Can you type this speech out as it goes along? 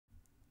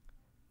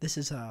This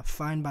is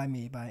Fine By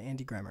Me by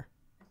Andy Grammer.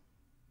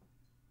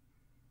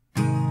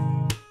 You're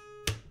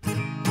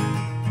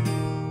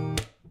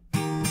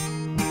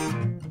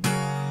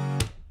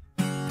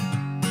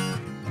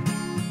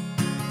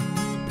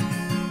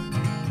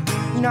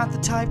not the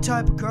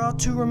type of girl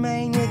to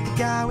remain with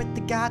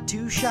the guy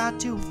too shy,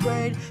 too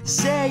afraid to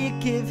say you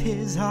give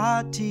his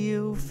heart to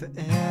you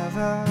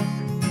forever.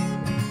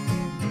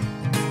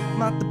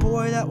 Not the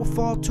boy that will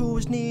fall to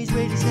his knees,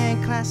 raise his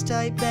hand clasped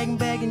tight,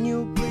 begging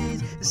you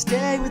please to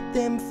stay with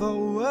him for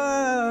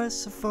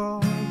worse or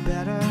for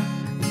better.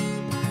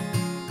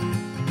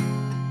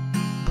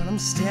 But I'm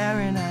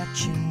staring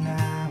at you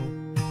now,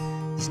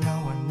 there's no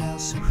one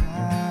else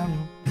around.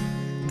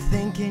 I'm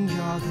thinking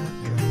you're the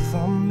girl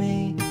for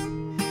me,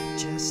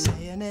 just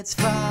saying it's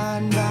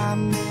fine by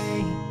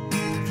me.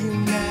 If you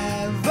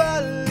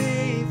never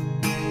leave,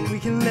 we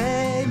can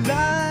lay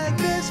like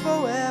this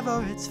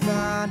forever, it's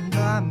fine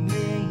by me.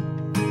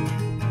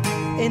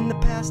 In the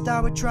past I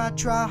would try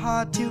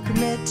hard to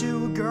commit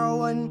to a girl,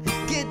 wouldn't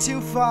get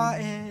too far,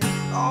 it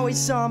always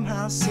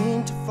somehow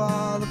seemed to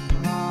fall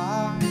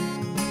apart.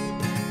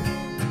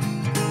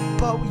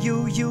 But with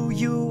you,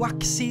 I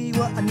can see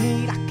what I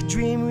need, I can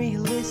dream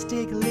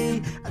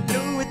realistically. I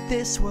knew that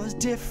this was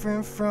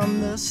different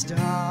from the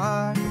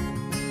start.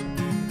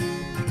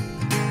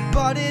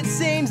 But it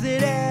seems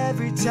that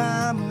every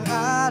time we're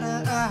eye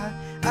to eye,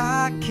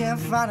 I can't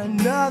find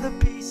another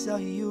piece of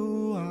you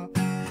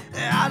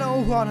I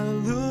don't wanna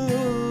lose.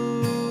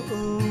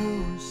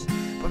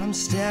 But I'm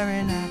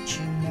staring at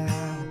you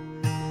now,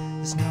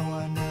 there's no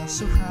one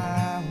else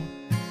around.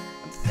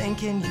 I'm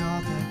thinking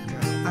you're the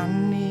girl I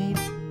need,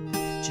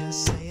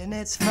 just saying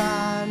it's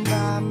fine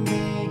by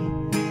me.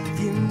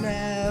 If you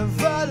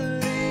never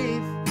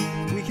leave,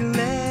 we can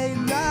lay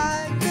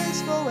like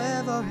this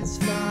forever, it's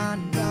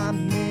fine by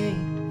me.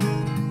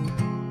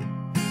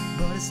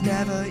 But it's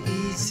never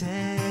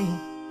easy,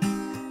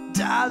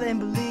 darling,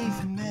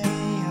 believe me,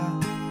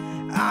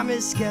 I'm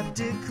as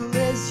skeptical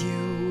as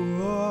you.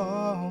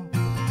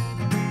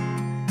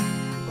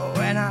 But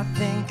when I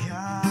think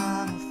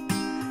of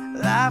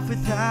life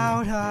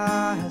without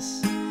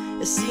us,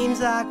 it seems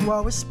like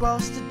what we're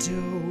supposed to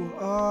do.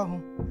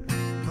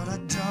 But I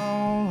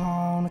don't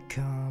wanna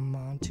come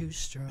on too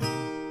strong,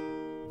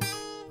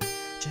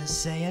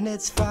 just saying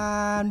it's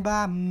fine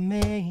by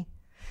me.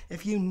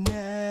 If you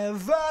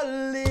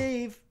never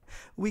leave,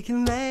 we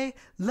can lay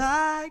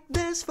like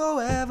this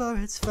forever,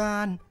 it's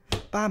fine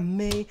by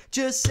me.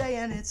 Just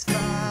saying it's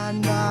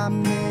fine by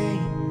me.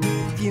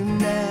 If you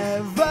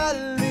never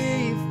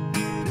leave,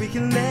 we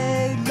can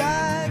lay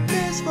like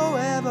this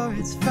forever,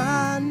 it's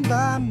fine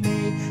by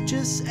me.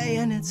 Just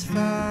saying it's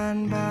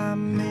fine by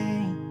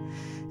me.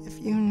 If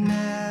you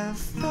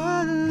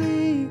never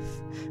leave,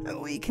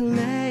 we can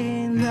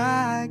lay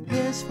like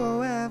this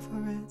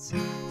forever, it's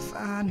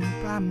fine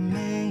by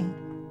me.